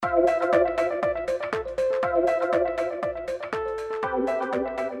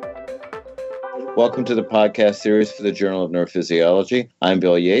Welcome to the podcast series for the Journal of Neurophysiology. I'm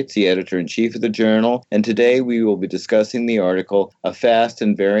Bill Yates, the editor-in-chief of the journal, and today we will be discussing the article, A Fast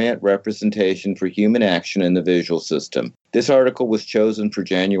and Variant Representation for Human Action in the Visual System. This article was chosen for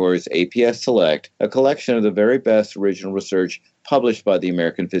January's APS Select, a collection of the very best original research published by the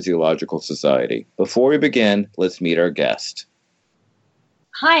American Physiological Society. Before we begin, let's meet our guest.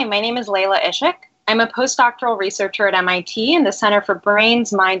 Hi, my name is Layla Ishik. I'm a postdoctoral researcher at MIT in the Center for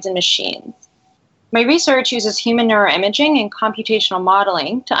Brains, Minds, and Machines. My research uses human neuroimaging and computational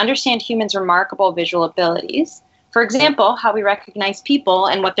modeling to understand humans' remarkable visual abilities. For example, how we recognize people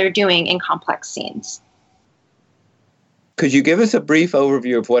and what they're doing in complex scenes. Could you give us a brief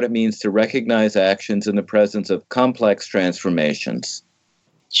overview of what it means to recognize actions in the presence of complex transformations?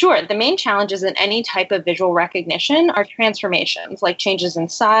 Sure. The main challenges in any type of visual recognition are transformations, like changes in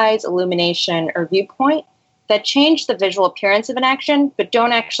size, illumination, or viewpoint, that change the visual appearance of an action, but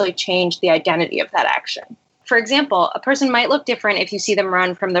don't actually change the identity of that action. For example, a person might look different if you see them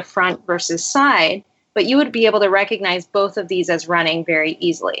run from the front versus side, but you would be able to recognize both of these as running very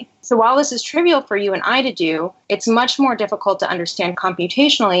easily. So while this is trivial for you and I to do, it's much more difficult to understand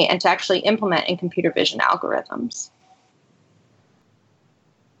computationally and to actually implement in computer vision algorithms.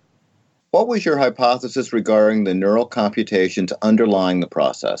 What was your hypothesis regarding the neural computations underlying the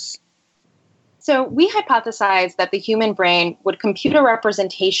process? So we hypothesized that the human brain would compute a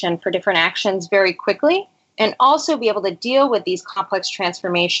representation for different actions very quickly and also be able to deal with these complex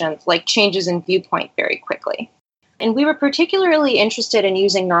transformations like changes in viewpoint very quickly. And we were particularly interested in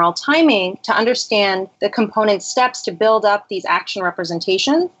using neural timing to understand the component steps to build up these action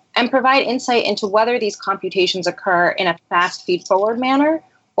representations and provide insight into whether these computations occur in a fast feed-forward manner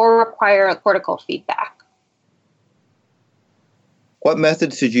or require cortical feedback. What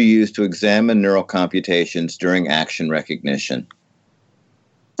methods did you use to examine neural computations during action recognition?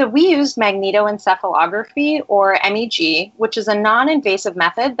 So we used magnetoencephalography, or MEG, which is a non-invasive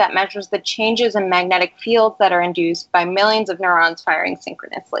method that measures the changes in magnetic fields that are induced by millions of neurons firing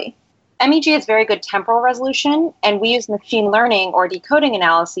synchronously. MEG has very good temporal resolution, and we use machine learning or decoding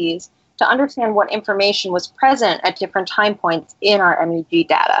analyses to understand what information was present at different time points in our MEG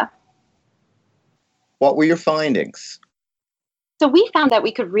data. What were your findings? So we found that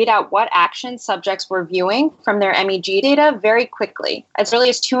we could read out what actions subjects were viewing from their MEG data very quickly, as early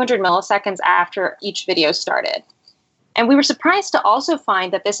as 200 milliseconds after each video started. And we were surprised to also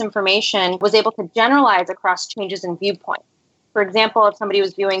find that this information was able to generalize across changes in viewpoint. For example, if somebody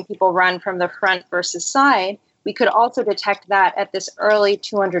was viewing people run from the front versus side, we could also detect that at this early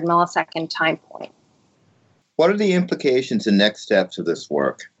 200 millisecond time point. What are the implications and next steps of this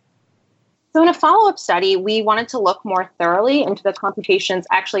work? So in a follow-up study, we wanted to look more thoroughly into the computations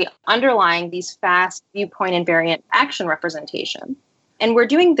actually underlying these fast viewpoint invariant action representations. And we're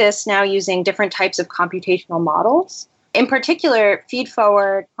doing this now using different types of computational models, in particular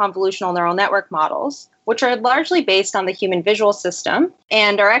feed-forward convolutional neural network models, which are largely based on the human visual system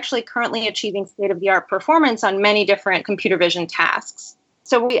and are actually currently achieving state-of-the-art performance on many different computer vision tasks.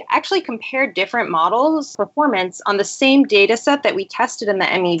 So we actually compared different models' performance on the same data set that we tested in the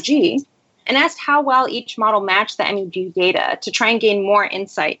MEG, and asked how well each model matched the MEG data to try and gain more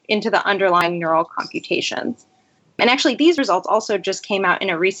insight into the underlying neural computations. And actually, these results also just came out in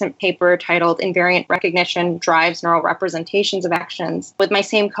a recent paper titled Invariant Recognition Drives Neural Representations of Actions with my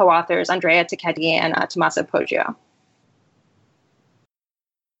same co-authors, Andrea Ticchetti and Tommaso Poggio.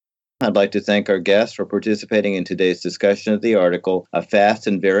 I'd like to thank our guests for participating in today's discussion of the article, A Fast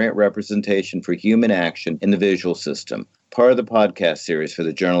and Variant Representation for Human Action in the Visual System, part of the podcast series for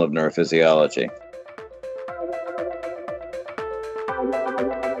the Journal of Neurophysiology.